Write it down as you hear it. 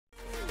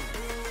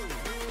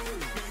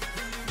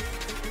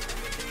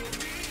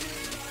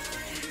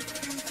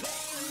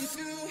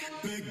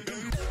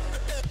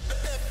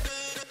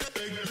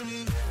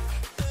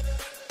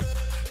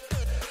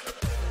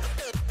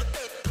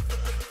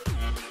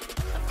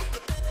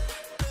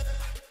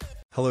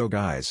Hello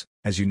guys,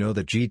 as you know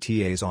that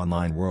GTA's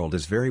online world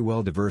is very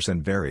well diverse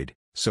and varied,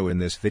 so in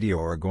this video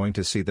we're going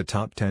to see the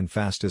top 10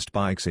 fastest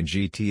bikes in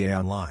GTA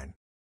Online.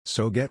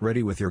 So get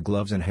ready with your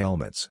gloves and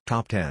helmets.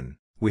 Top 10,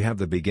 we have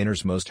the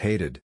beginner's most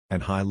hated,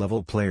 and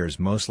high-level player's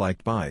most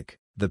liked bike,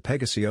 the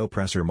Pegasus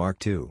Oppressor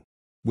Mark II.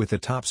 With a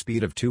top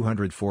speed of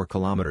 204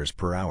 km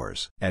per hour.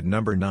 At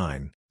number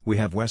 9, we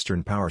have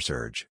Western Power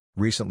Surge,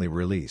 recently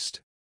released.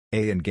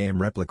 A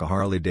in-game replica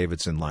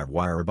Harley-Davidson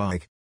Livewire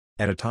bike.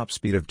 At a top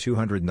speed of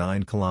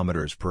 209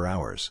 km per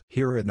hour.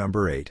 Here at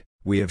number 8,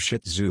 we have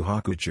Shitzu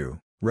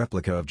Hakuchu,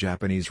 replica of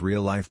Japanese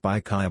real-life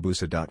bike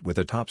Hayabusa. With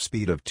a top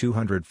speed of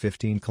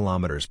 215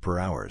 km per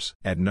hour.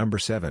 At number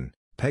 7,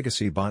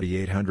 Pegasus Body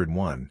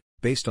 801,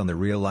 based on the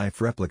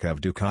real-life replica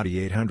of Ducati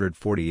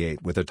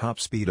 848 with a top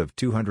speed of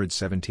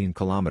 217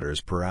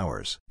 km per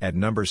hour. At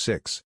number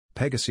 6,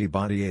 Pegasus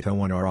Body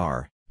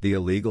 801RR, the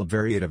illegal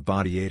variant of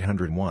Body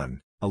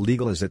 801,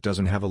 illegal as it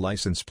doesn't have a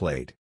license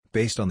plate,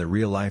 based on the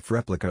real-life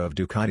replica of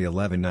Ducati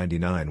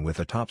 1199 with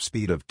a top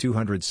speed of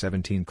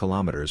 217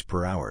 km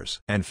per hour.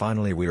 And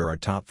finally we are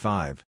at top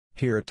 5,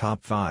 here at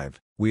top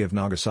 5, we have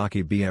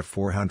Nagasaki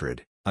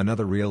BF400,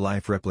 another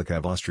real-life replica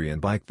of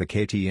Austrian bike the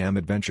KTM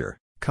Adventure,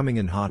 coming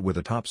in hot with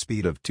a top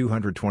speed of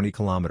 220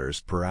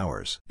 km per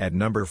hour. At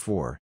number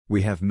 4,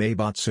 we have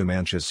Meibatsu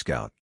Manchus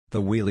Scout,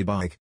 the wheelie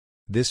bike.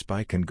 This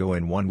bike can go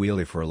in one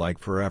wheelie for like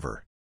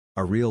forever.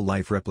 A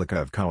real-life replica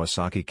of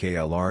Kawasaki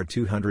KLR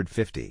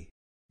 250.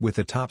 With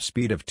a top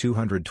speed of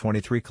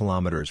 223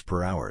 km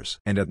per hour.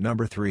 And at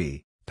number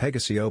 3,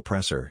 Pegasus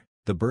Oppressor,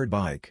 the bird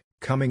bike,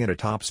 coming at a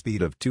top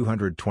speed of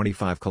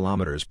 225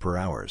 km per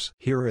hour.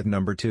 Here at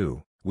number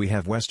 2, we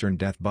have Western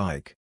Death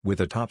Bike,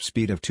 with a top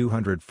speed of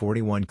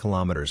 241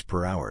 km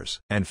per hour.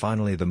 And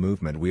finally the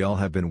movement we all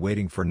have been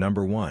waiting for,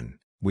 number 1,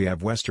 we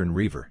have Western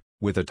Reaver,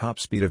 with a top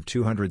speed of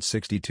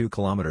 262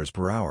 km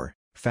per hour,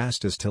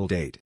 fastest till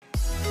date.